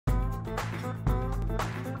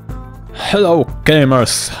Hello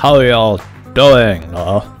gamers, how y'all doing?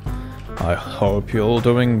 I hope you're all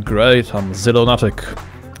doing great. I'm Zilonatic,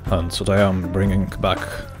 and today I'm bringing back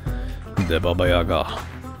the Baba Yaga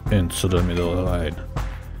into the middle lane.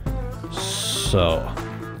 So,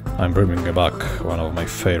 I'm bringing back one of my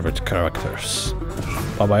favorite characters,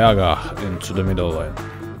 Baba Yaga, into the middle lane.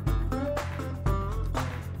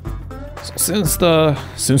 So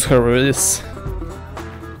since her release,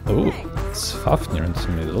 it's Fafnir in the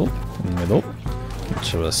middle.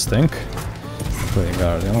 Interesting. Playing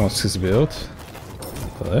Guardian, what's his build?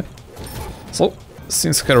 Okay. So,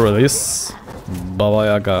 since her release, Baba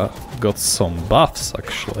Yaga got some buffs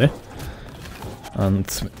actually.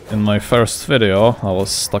 And in my first video I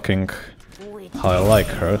was talking how I like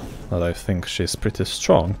her, that I think she's pretty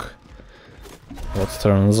strong. What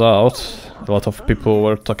turns out, a lot of people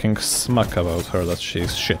were talking smack about her, that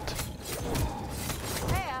she's shit.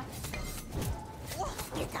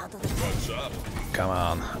 Come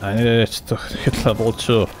on, I needed it to hit level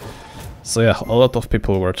 2. So yeah, a lot of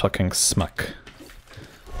people were talking smack.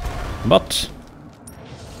 But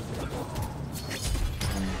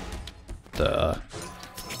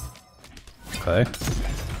okay.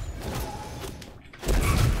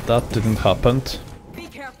 That didn't happen. Be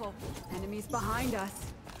careful, enemies behind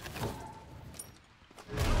us.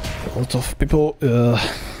 A lot of people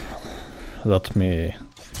let me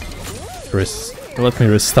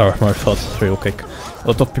restart my thoughts real quick. A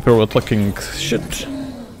lot of people were talking shit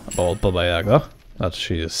about Baba Yaga, that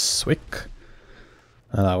she is weak,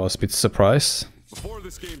 and I was a bit surprised.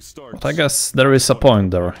 But I guess there is a point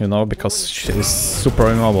there, you know, because she is super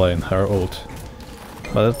immobile in her ult.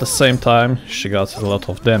 But at the same time, she got a lot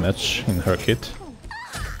of damage in her kit.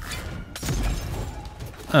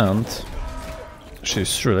 And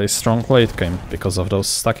she's really strong late game because of those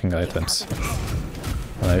stacking items.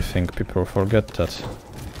 And I think people forget that.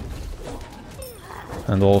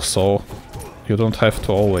 And also, you don't have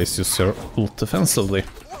to always use your ult defensively.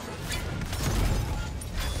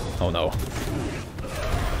 Oh no.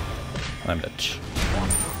 I'm dead.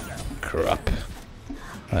 Crap.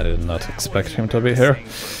 I did not expect him to be here.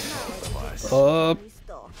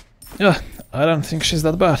 Yeah, I don't think she's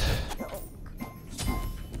that bad.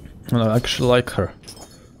 And I actually like her.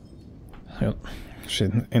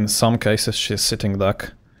 In some cases she's sitting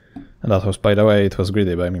duck. And that was, by the way, it was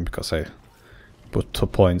greedy by me because I put 2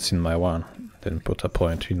 points in my one, didn't put a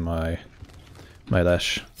point in my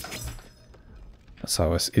dash. So I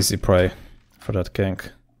was easy prey for that gank.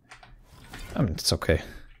 I mean, it's okay.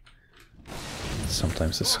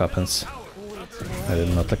 Sometimes this happens. I did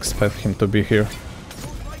not expect him to be here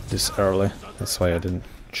this early. That's why I didn't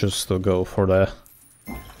choose to go for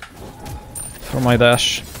my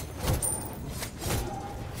dash.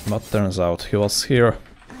 But turns out he was here.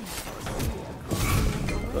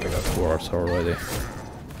 But I got ward already.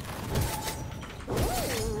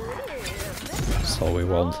 So we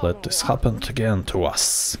won't let this happen again to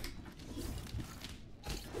us.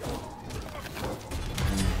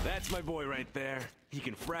 That's my boy right there. He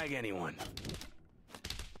can frag anyone.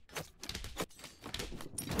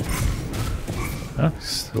 Yeah,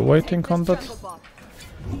 still waiting on that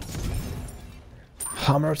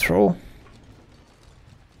hammer throw.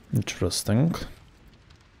 Interesting.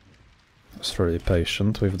 Just really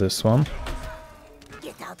patient with this one.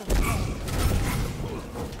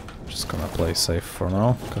 Just gonna play safe for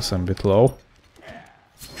now, because I'm a bit low.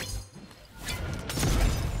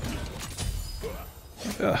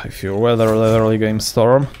 Yeah, if you weather the early game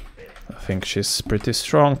storm, I think she's pretty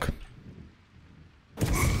strong.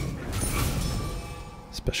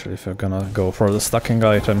 Especially if you're gonna go for the stacking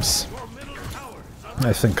items.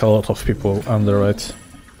 I think a lot of people underrate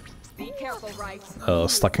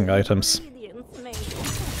stacking items.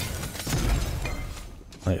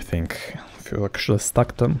 I think if you actually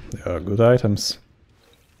stack them, they are good items.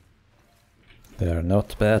 They are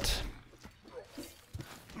not bad.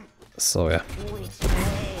 So yeah.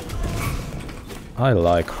 I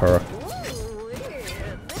like her.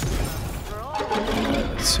 Okay,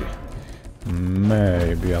 let's see.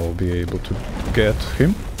 Maybe I will be able to get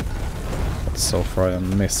him. But so far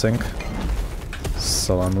I'm missing.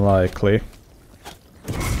 So unlikely.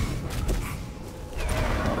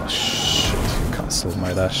 Oh shit, cancelled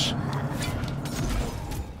my dash.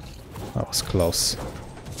 That was close.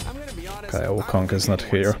 Okay, Wukong is not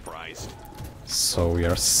here. So we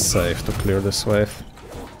are safe to clear this wave.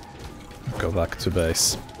 Go back to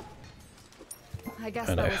base.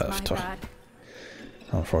 And I have to.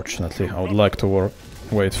 Unfortunately, I would like to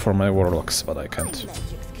wait for my warlocks, but I can't.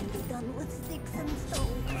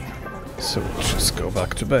 So we'll just go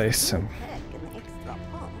back to base and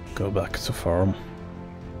go back to farm.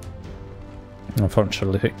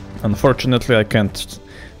 Unfortunately, I can't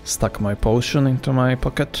stuck my potion into my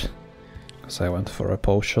pocket, because I went for a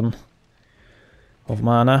potion of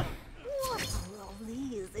mana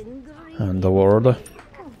and the ward.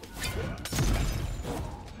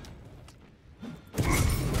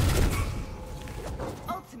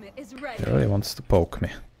 Ultimate is ready. He really wants to poke me.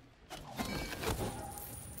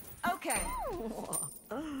 Okay.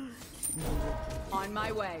 On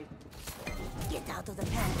my way. Get out of the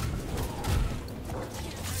pen.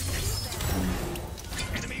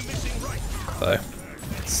 Okay.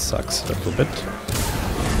 It sucks a little bit.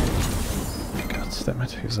 God damn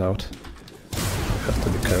it, he's out. I have to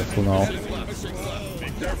be careful now.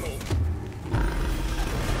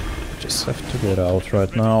 Just have to get out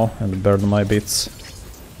right now and burn my bits.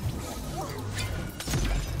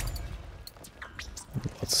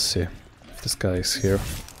 Let's see if this guy is here.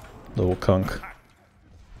 The Wukong.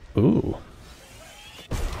 Ooh.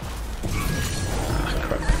 Ah,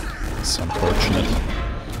 crap. It's unfortunate.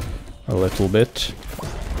 A little bit.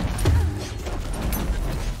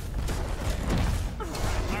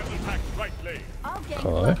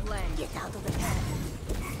 Okay.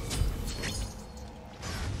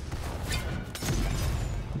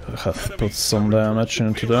 I have to put some damage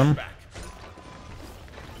into them.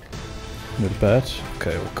 Not bad.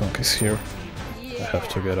 Okay, Wukong is here. I have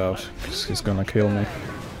to get out, because he's gonna kill me.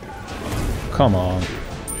 Come on.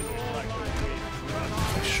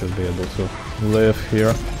 I should be able to live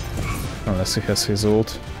here. Unless he has his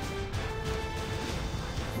ult.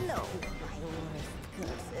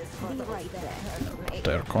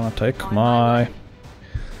 They're gonna take my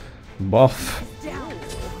buff.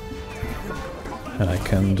 And I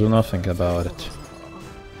can do nothing about it.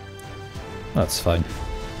 That's fine.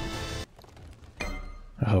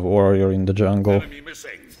 I have warrior in the jungle.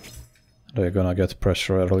 They're gonna get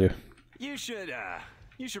pressure early. You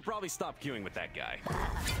should probably stop queuing with that guy.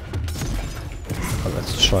 Well,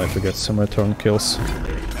 let's try to get some return kills. God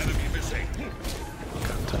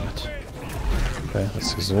damn it. Okay,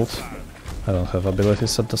 that's his ult. I don't have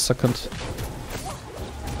abilities at the second.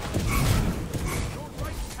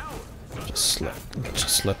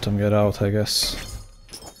 Just let them get out, I guess.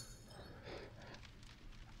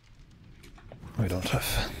 We don't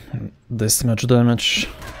have this much damage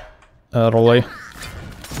early,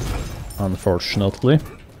 unfortunately.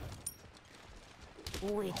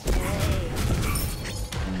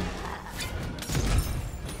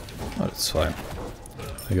 But it's fine.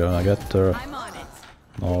 We're gonna get there.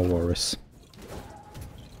 No worries.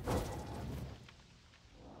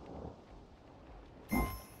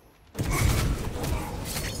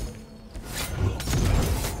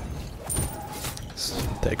 Let's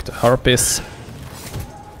take the harpies.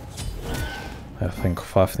 I think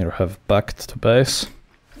Fafnir have backed to base.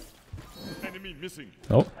 Enemy missing.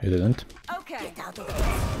 No, he didn't. Okay.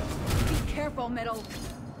 Be careful, middle.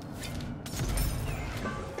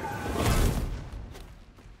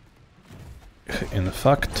 In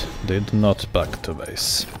fact, they did not back to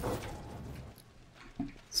base.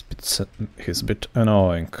 He's a bit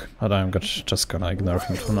annoying, but I'm just gonna ignore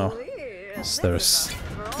him for now. There's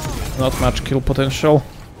not much kill potential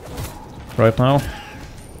right now,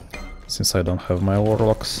 since I don't have my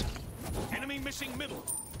warlocks. Enemy missing middle.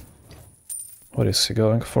 What is he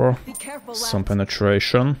going for? Some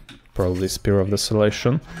penetration, probably Spear of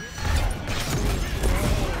Desolation.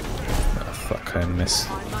 Ah, fuck, I missed.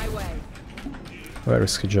 Where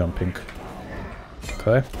is he jumping?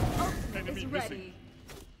 Okay.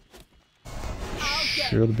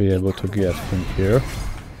 Should be able to get him here.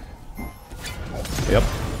 Yep.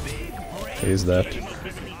 He's dead.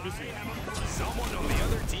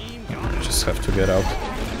 Just have to get out.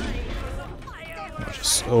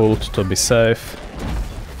 Just ult to be safe.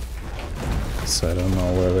 So I don't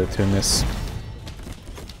know where the team is.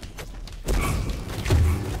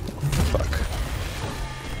 Fuck.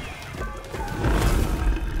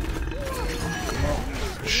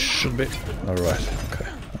 Should be. Alright, okay.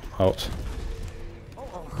 I'm out.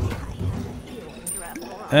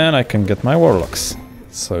 And I can get my warlocks.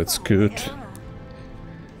 So it's good.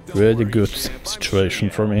 Really good situation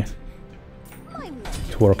for me.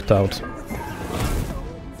 It worked out.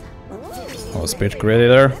 I was a bit greedy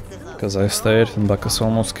there, because I stayed and Bacchus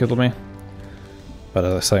almost killed me. But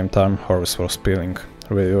at the same time, Horus was peeling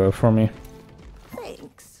really well for me.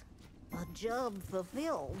 Thanks. A job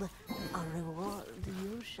fulfilled. A reward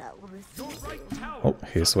you shall receive. Oh,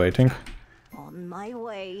 he's waiting. On my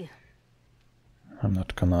way. I'm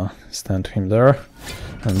not gonna stand him there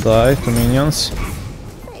and die to minions.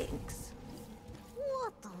 Thanks.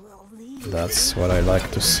 What will these? That's what I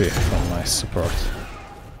like to see from my support.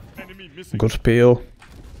 Good peel,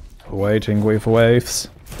 Waiting with waves,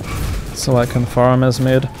 so I can farm as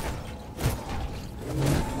mid.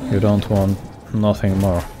 You don't want nothing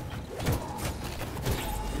more.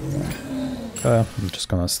 Okay, I'm just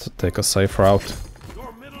gonna take a safe route.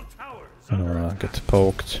 I don't wanna get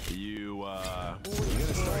poked. You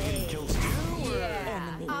gonna start getting kills too?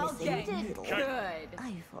 Enemy I'll missing get middle. good.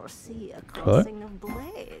 I foresee a crossing of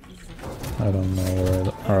blades. I don't know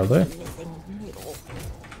where are they. Missing middle.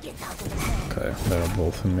 Get out of the way. Okay, they're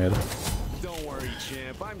both in mid. Don't worry,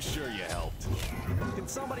 champ. I'm sure you helped. Can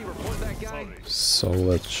somebody report that guy? So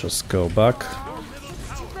let's just go back.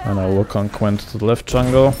 And I'll look on Quinn to the left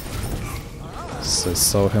jungle. So I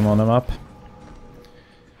saw him on the map.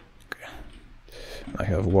 Okay. I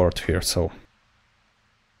have ward here, so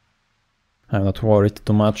I'm not worried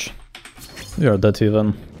too much. You're dead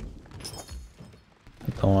even.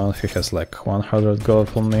 The one he has like 100 gold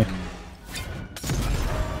on me.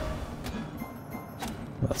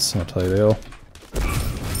 That's not ideal.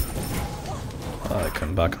 I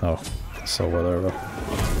can back now, so whatever.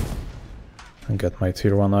 And get my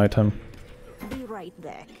tier 1 item. Be right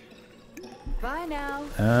back. Bye now.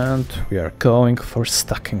 And we are going for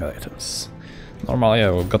stacking items. Normally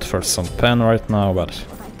I would go for some pen right now, but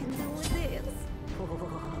What I can do with this?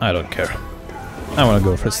 I don't care. I wanna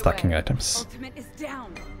go for stacking items. Ultimate is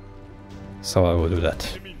down. So I will do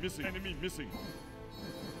that. Enemy missing.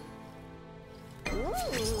 Ooh,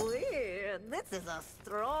 weird. This is a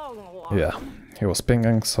strong one. Yeah, he was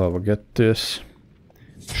pinging, so I will get this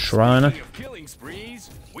shrine. Speaking of killing sprees,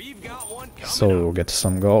 we've got one coming So we'll up. get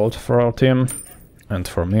some gold for our team. And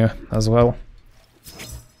for me as well.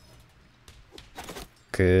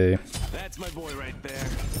 Okay. That's my boy right there.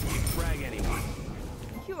 Frag anyone.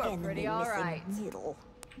 You are Enemy pretty missing alright. middle.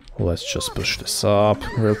 Let's just push this up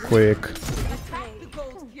real quick. Attack the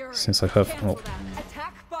gold fury. Since I have... Cancel Oh, that.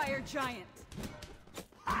 Attack fire giant.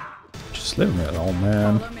 just leave me alone,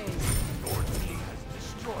 man. Follow me.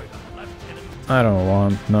 I don't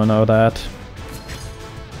want none of that.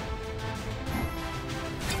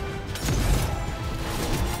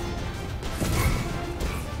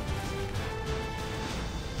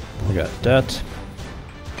 We got that.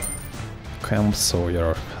 Camp, so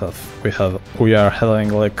we are having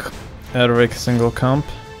like every single camp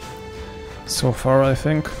so far, I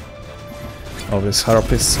think. Always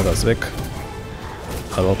harpies, so that's big.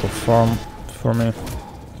 A lot of farm for me.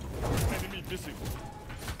 Enemy missing.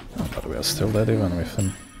 But we are still dead even with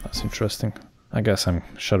him. That's interesting. I guess I'm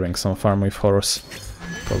sharing some farm with Horus.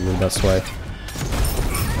 Probably that's why.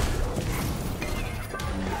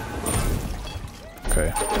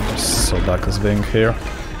 Okay, so Dakas being here.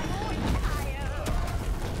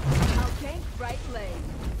 I'll gank right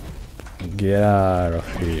leg. Get out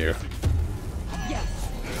of here. Yes.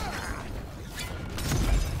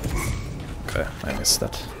 Okay, I missed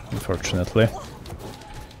that, unfortunately.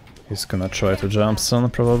 He's gonna try to jump soon,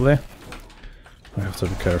 probably. I have to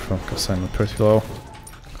be careful, because I'm pretty low.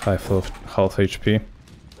 Half HP.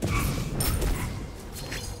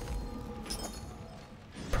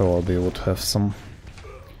 Probably would have some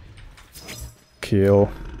kill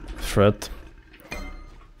threat.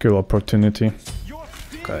 Kill opportunity.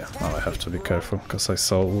 Okay, now I have to be careful, because I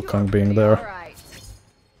saw Wukong being there. Alright.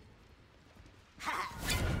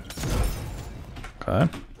 Okay.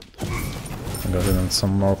 I got in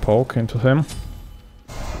some more poke into him.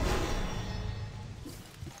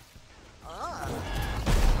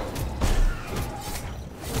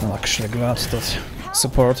 I'm actually glad that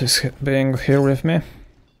support is being here with me.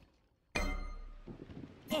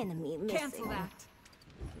 Enemy Cancel missing. that.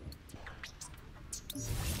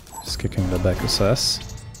 He's kicking the back SS.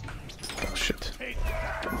 Oh shit.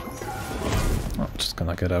 I'm just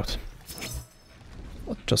gonna get out.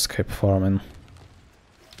 Just keep farming.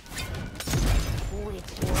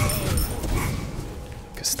 Which way?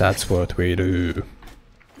 Cause that's what we do. Be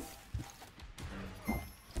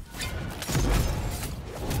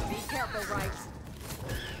careful, right?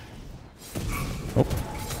 Oh,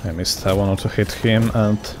 I missed. I wanted to hit him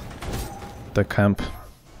and the camp.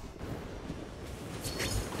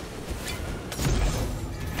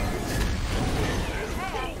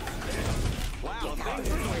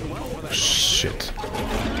 Shit.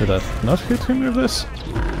 Did I not hit him with this?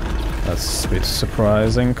 That's a bit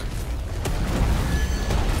surprising.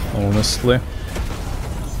 Honestly.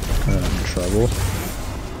 I'm in trouble.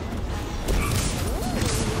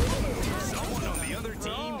 Someone on the other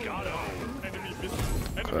team got home. Enemy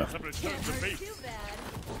missing. Enemies have returned to base. Too bad.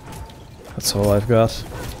 That's all I've got.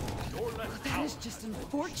 That is just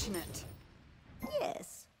unfortunate.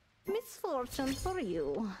 Yes. Misfortune for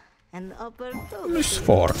you. An opportunity.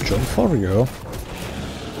 Misfortune for you.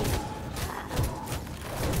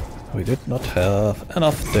 We did not have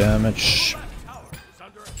enough damage,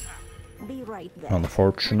 Be right there.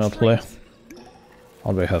 unfortunately.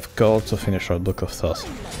 And we have gold to finish our Book of Thought.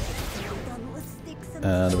 Done with sticks and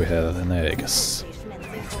And we have an Aegis. punishments and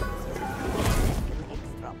focus. An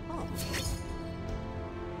extra pump.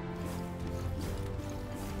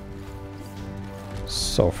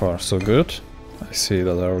 So far so good. I see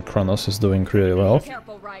that our Kronos is doing really well.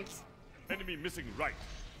 Careful, right? Enemy missing right.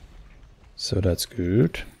 So that's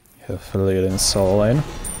good. We have a lead in solo lane.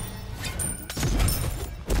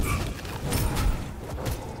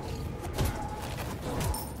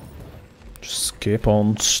 Just keep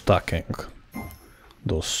on stacking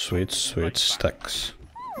those sweet, sweet stacks.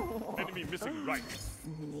 Enemy missing right.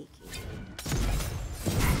 Sneaky.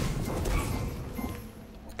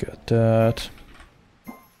 Get that.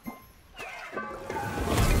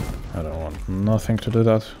 I don't want nothing to do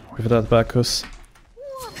that with that Bacchus.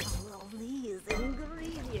 What will these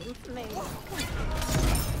ingredients make?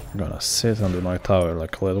 I'm gonna sit under my tower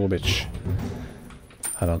like a little bitch.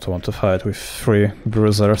 I don't want to fight with 3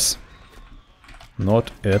 bruisers.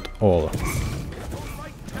 Not at all.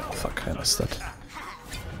 Oh, fuck, I missed that.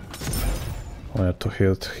 I had to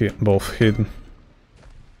hit both hidden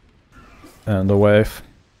and the wave.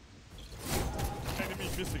 Enemy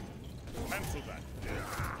missing. Cancel that.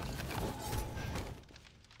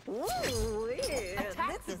 Ooh, yeah,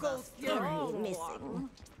 Attack this is goes a strong through. missing.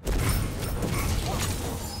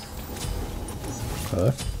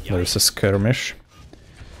 There's a skirmish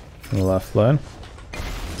in the left lane.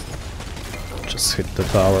 Just hit the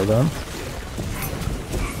tower then.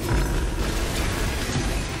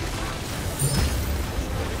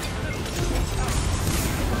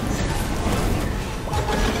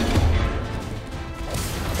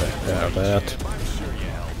 There, that.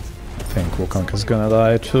 I think Wukong is gonna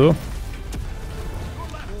die too.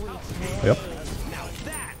 Yep. Now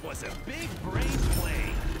that was a big brain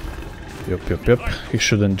play. Yep. He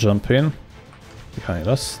shouldn't jump in. Behind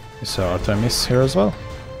us. Is Artemis here as well?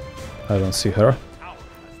 I don't see her.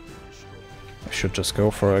 I should just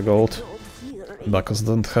go for a gold. Bacchus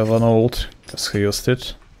doesn't have an ult, because he used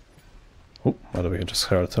it. Oh, by the way, I just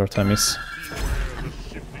heard Artemis.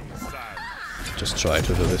 Just try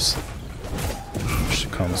to do this. If she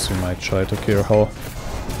comes, we might try to kill her.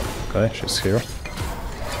 Okay, she's here.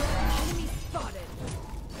 Enemy spotted.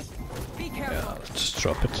 Be careful. Yeah, let's just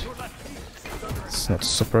drop it. It's not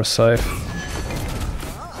super safe.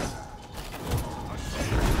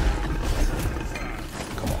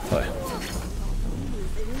 Come on, play.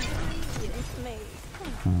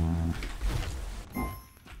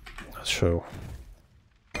 Not sure.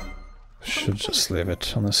 Should just leave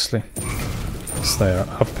it, honestly. Because they are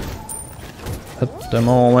up at the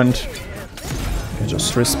moment. They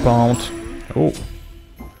just respawned. Oh,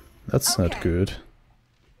 that's not good.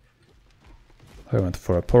 I went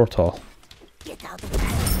for a portal. Get out of the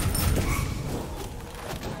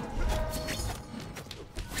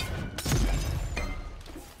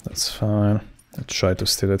That's fine. I tried to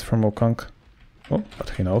steal it from Wukong. Oh, but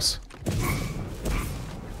he knows.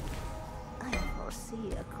 I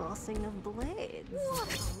foresee a crossing of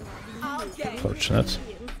blades. I'll get. Fortunate.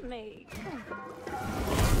 Ingredients make.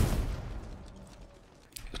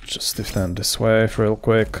 Just defend this wave real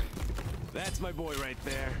quick. That's my boy right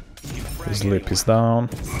there. His lip is down.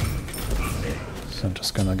 So I'm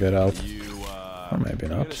just gonna get out. Or maybe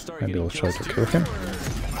not. Maybe I'll try to kill him.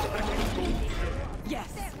 Yes.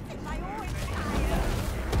 Attack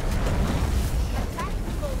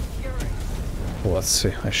goes fury. Let's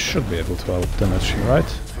see. I should be able to out-damage him,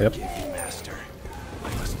 right? Yep.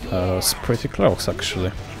 That was pretty close,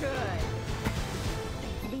 actually.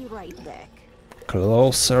 Be right back.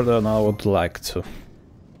 Closer than I would like to.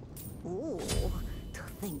 Ooh, to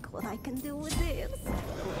think what I can do with this.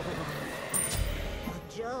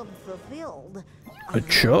 A job fulfilled. A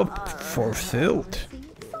job fulfilled.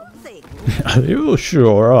 Something. You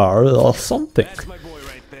sure are something. That's my boy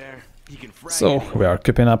right there. He can frag So, anyone. we are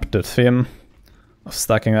keeping up the theme of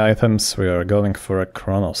stacking items. We are going for a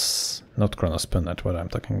Kronos. Not Kronos Punnet, what I'm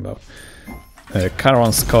talking about.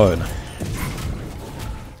 Charon's coin.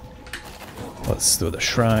 Let's do the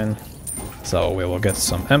shrine. So we will get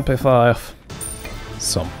some MP5,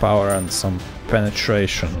 some power and some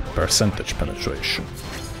penetration, percentage penetration.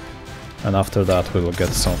 And after that we will get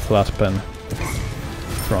some flat pen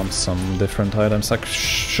from some different items. I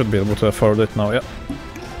should be able to afford it now, yeah.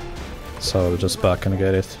 So I'll just back and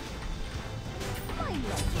get it.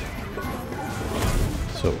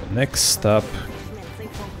 So next up,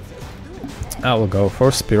 I will go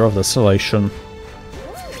for Spear of Desolation,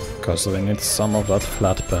 because we need some of that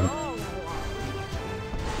flat pen.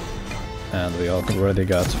 And we already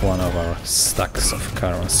got one of our stacks of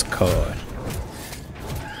Charon's core.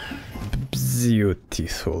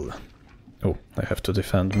 Beautiful. Oh, I have to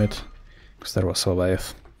defend mid, because there was a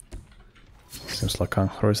wave. Seems like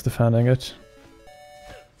Anchor is defending it.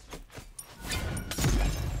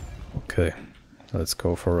 Okay, let's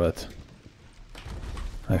go for it.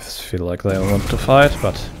 I feel like they want to fight,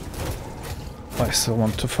 but I still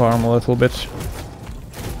want to farm a little bit.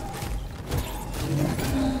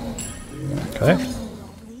 Okay.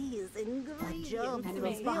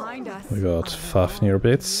 Enemies behind us. We got Fafnir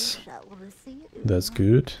bits. That's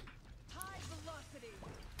good.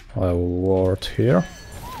 I will ward here.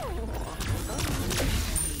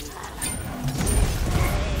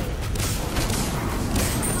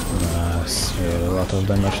 Nice, yeah, a lot of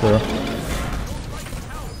damage there.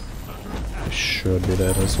 Should be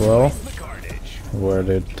dead as well. Where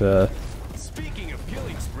did bad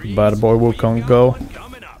boy Wukong go?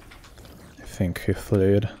 I think he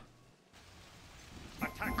fled.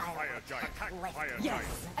 Attack fire giant. Attack fire Yes.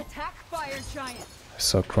 giant. Attack fire giant. I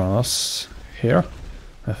saw Kronos here.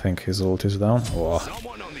 I think his ult is down. Wow.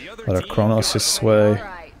 But Kronos is way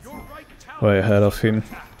ahead of him.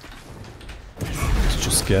 He's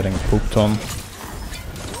just getting pooped on. I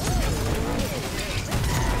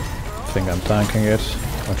think I'm tanking it.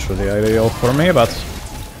 Not really ideal for me, but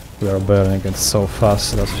we are burning it so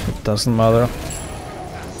fast that it doesn't matter.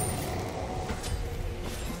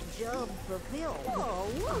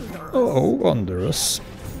 Oh, wondrous.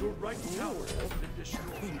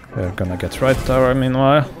 We're gonna get right tower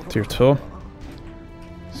meanwhile, tier 2.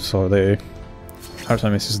 So the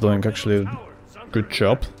Artemis is doing actually a good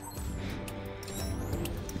job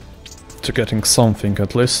to getting something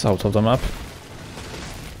at least out of the map.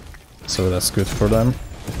 So that's good for them.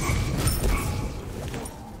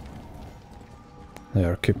 They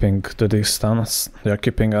are keeping the distance, they are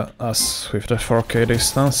keeping us with the 4K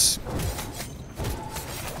distance.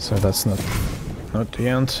 So that's not the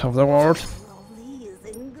end of the world.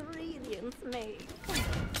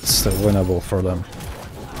 It's still winnable for them.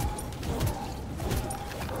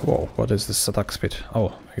 Whoa, what is this attack speed?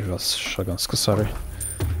 Oh, he was Shogun's Kusari.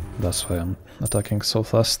 That's why I'm attacking so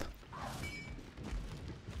fast.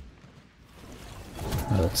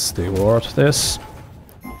 Let's de-ward this.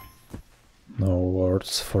 No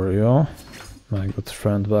wards for you, my good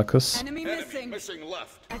friend Bacchus. Enemy missing. Missing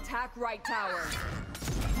left. Attack right tower.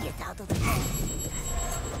 Get out of the way.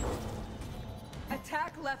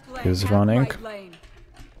 Attack left lane. He's Attack running. right lane.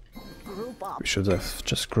 Group up. We should have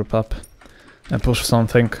just group up and push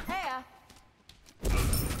something. Hey,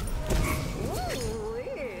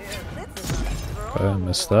 Okay, I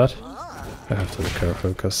missed that. I have to be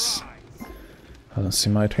careful because I don't see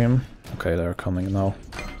my team. Okay, they're coming now.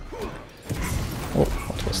 Oh,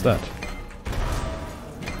 what was that?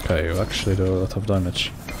 Okay, you actually do a lot of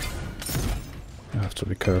damage. You have to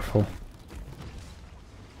be careful.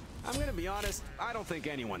 I'm gonna be honest, I don't think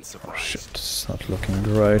anyone's surprised. Shit, it's not looking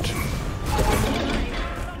great.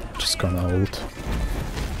 Just gonna ult.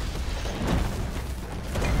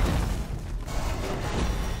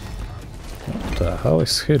 What the hell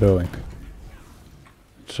is he doing?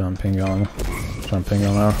 Jumping on our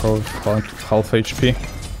half HP.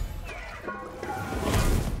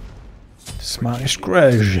 This man is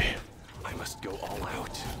crazy. I must go all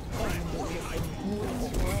out. Oh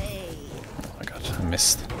my god, I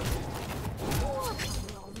missed.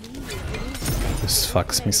 This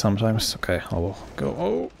fucks me sometimes. Okay, I will go.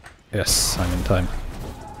 Oh, yes, I'm in time.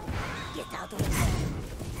 Get out of the way.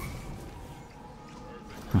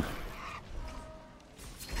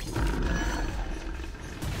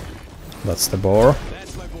 That's the boar.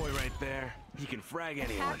 That's my boy right there. He can frag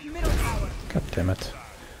anyone. attack middle tower. God damn it.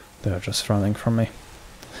 They're just running from me.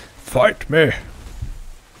 Fight me!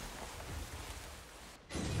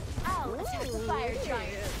 Oh, attack the fire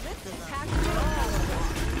giant. Attack middle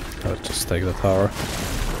tower. I'll just take the tower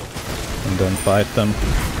and then fight them.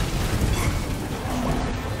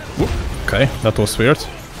 Whoop. Okay, that was weird.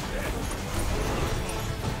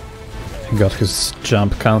 He got his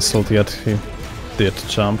jump cancelled, yet he did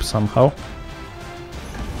jump somehow.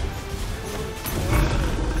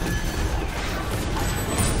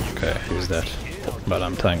 Okay, he's dead. But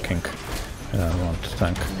I'm tanking. I want to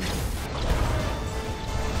tank.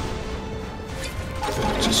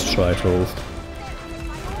 Just try to ult.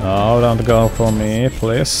 No, don't go for me,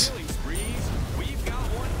 please.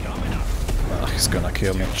 Ah, he's gonna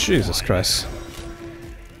kill me. Jesus Christ.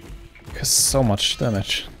 He has so much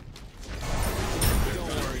damage. Don't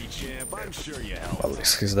worry, champ. I'm sure you help. Well, at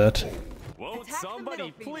least he's dead. Won't Attack the somebody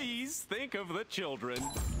middle, Phoenix. please think of the children?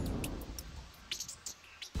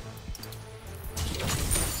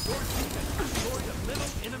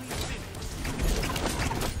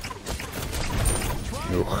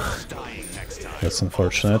 That's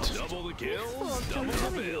unfortunate. Double the kills, double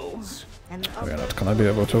the bills. And We are not gonna be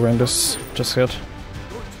able to win this just yet.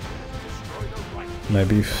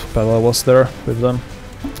 Maybe if Bella was there with them.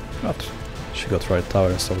 But she got right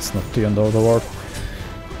tower, so it's not the end of the world.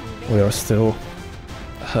 We are still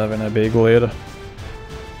having a big lead.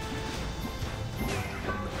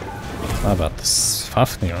 Ah, but this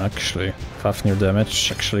Fafnir actually, Fafnir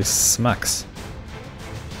damage actually smacks.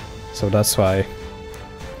 So that's why,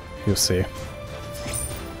 you see,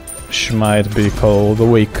 she might be called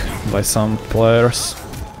weak by some players.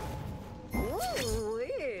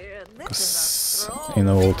 Because in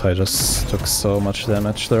ult I just took so much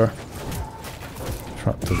damage there.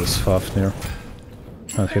 To this Fafnir.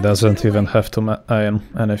 And he doesn't even have to aim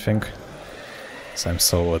anything. So I'm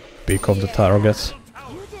so at peak of the target.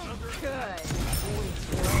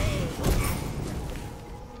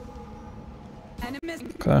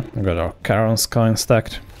 Okay, we got our Charon's coin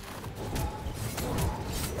stacked.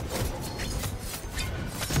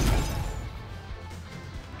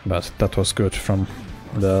 But that was good from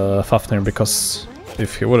the Fafnir, because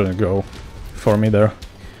if he wouldn't go for me there,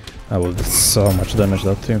 I would do so much damage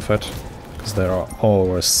that teamfight. Because they are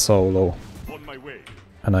always so low. On my way.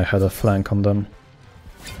 And I had a flank on them.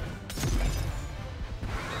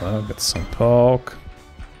 Well, get some poke.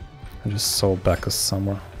 I just saw Bacchus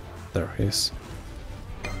somewhere. There he is.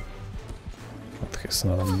 But he's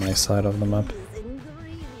not on my side of the map.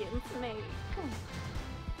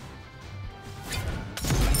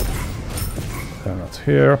 They're not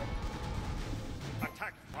here.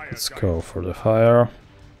 Attack fire. Let's go for the fire.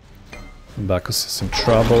 Bacchus is in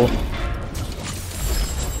trouble.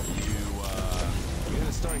 You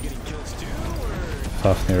gonna start getting kills too, or?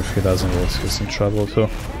 Fafnir, if he doesn't ult, he's in trouble too.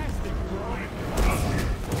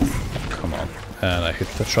 Come on. And I hit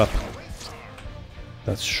the trap.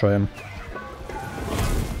 Let's show him.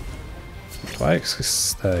 Why is he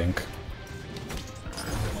staying?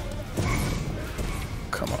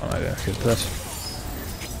 Come on, I didn't hit that.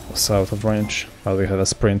 Was out of range. While we have a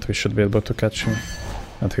sprint, we should be able to catch him.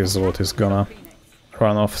 And his ult is gonna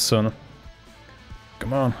run off soon.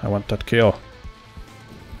 Come on, I want that kill.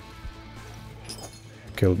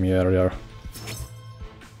 Killed me earlier.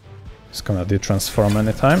 He's gonna de-transform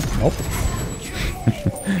anytime. Nope.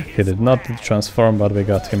 He did not transform, but we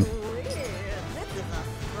got him.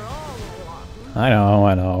 I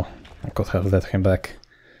know. I could have let him back.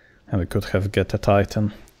 And we could have get a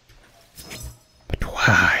Titan. But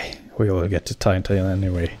why? We will get the Titan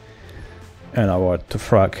anyway. And I want to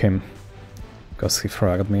frag him. Because he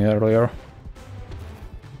fragged me earlier.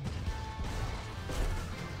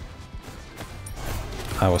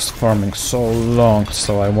 I was farming so long,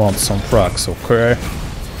 so I want some frags, okay?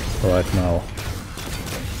 Right now.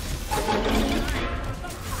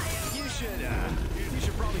 You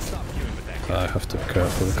should probably stop queuing with that. I have to be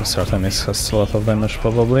careful because Artemis has a lot of damage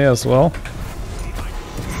probably as well.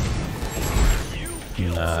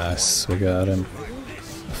 Nice, we got him.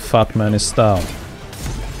 Fat man is down.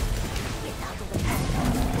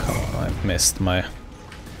 Come on, I missed my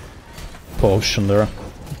potion there.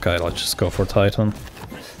 Okay, let's just go for Titan.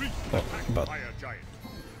 Oh, but Fire giant.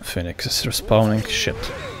 Phoenix is respawning. Shit.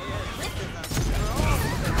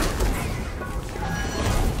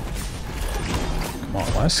 Come on,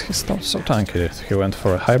 why is he still so tanky? He went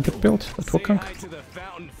for a hybrid build, that Say Wukong? hi to the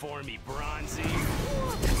fountain for me, Bronzy.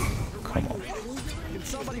 Come on. Can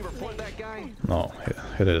somebody report that guy? No,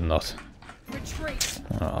 he did not. Retreat.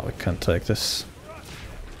 Oh, we can't take this.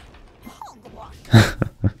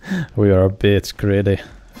 We are a bit greedy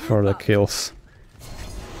for the kills.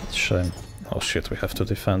 It's a shame. Oh shit, we have to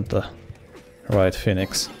defend the right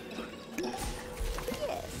Phoenix.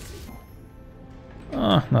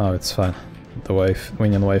 Ah, no, it's fine. The wave,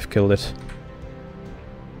 minion wave killed it.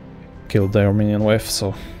 Killed their minion wave,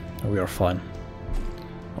 so we are fine.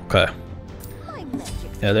 Okay.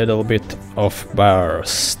 A little bit of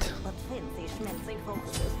burst.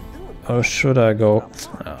 Or should I go?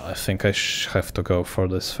 I think I have to go for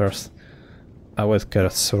this first. I will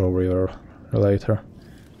get Sorrow River later.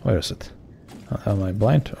 Where is it? Am I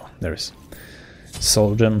blind? Oh, there is.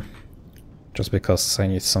 Soul Gem. Just because I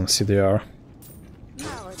need some CDR.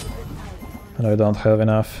 And I don't have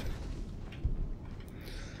enough.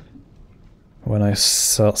 When I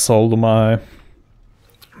sold my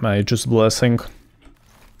Mage's Blessing.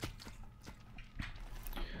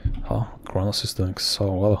 Oh, Kronos is doing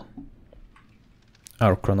so well.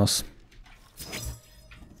 Our Kronos.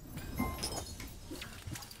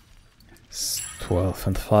 It's 12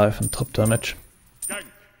 and 5 and top damage. Gang.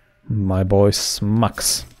 My boys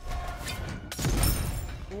max.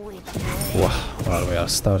 Wow, well, we are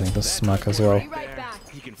starting to smack as well. Be right back.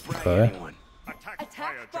 can frag Okay. anyone. Attack,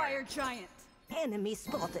 Attack fire giant. Enemy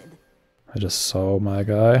spotted. I just saw my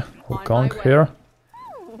guy On my Wukong way. here.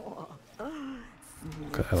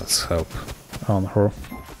 Okay, let's help on her.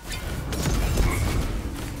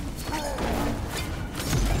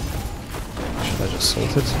 Should I just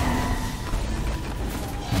ult it?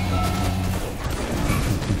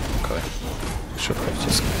 Okay. Should I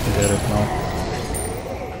just get it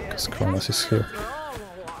now? Because Kronos is here.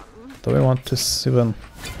 Do we want this even?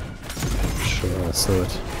 Sure, let's do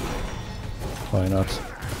it. Why not?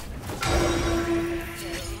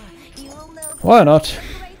 You'll know Why not?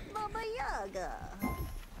 great Mama Yaga.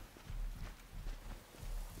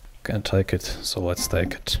 Can't take it, so let's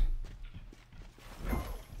take it.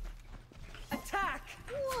 Attack.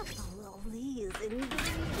 What are all these ingredients?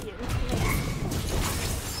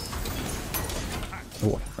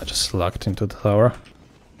 Oh, I just locked into the tower.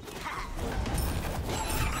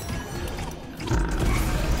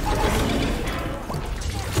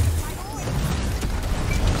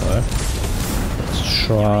 Okay. Let's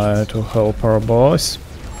try to help our boys.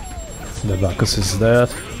 The Bacchus is dead.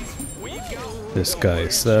 This guy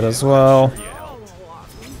is dead as well.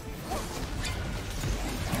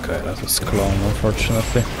 Okay, that was clone,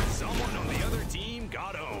 unfortunately. Someone on the other team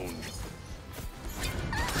got owned.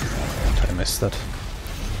 I missed that.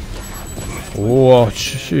 Whoa,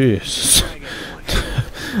 jeez.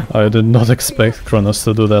 I did not expect Kronos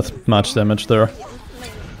to do that much damage there.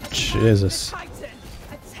 Jesus. Titan.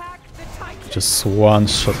 Attack the Titan. Just one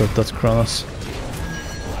shot at that Kronos.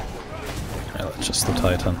 Yeah, that's just the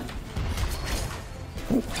Titan.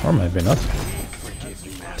 Ooh, or maybe not.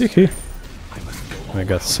 Tiki. We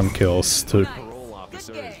got some kills too. Parole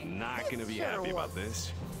officer is not gonna be happy about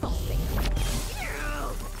this.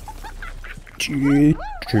 GG.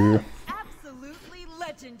 Absolutely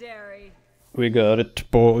legendary. We got it,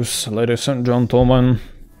 boys, ladies and gentlemen.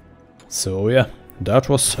 So yeah, that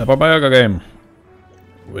was a Baba Yaga game.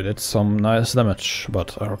 We did some nice damage,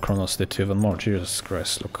 but our Kronos did even more. Jesus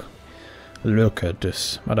Christ, look at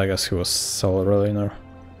this. But I guess he was solo laner.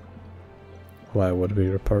 Why would we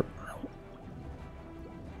report?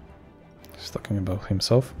 He's talking about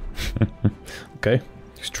himself. Okay,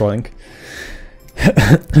 he's trolling.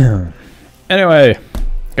 Anyway,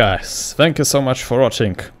 guys, thank you so much for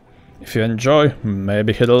watching. If you enjoy,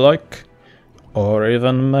 maybe hit a like, or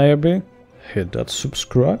even maybe hit that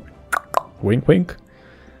subscribe. Wink wink.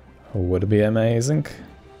 Would be amazing.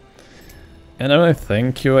 Anyway,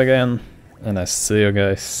 thank you again, and I see you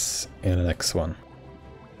guys in the next one.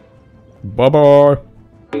 Bye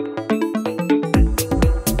bye!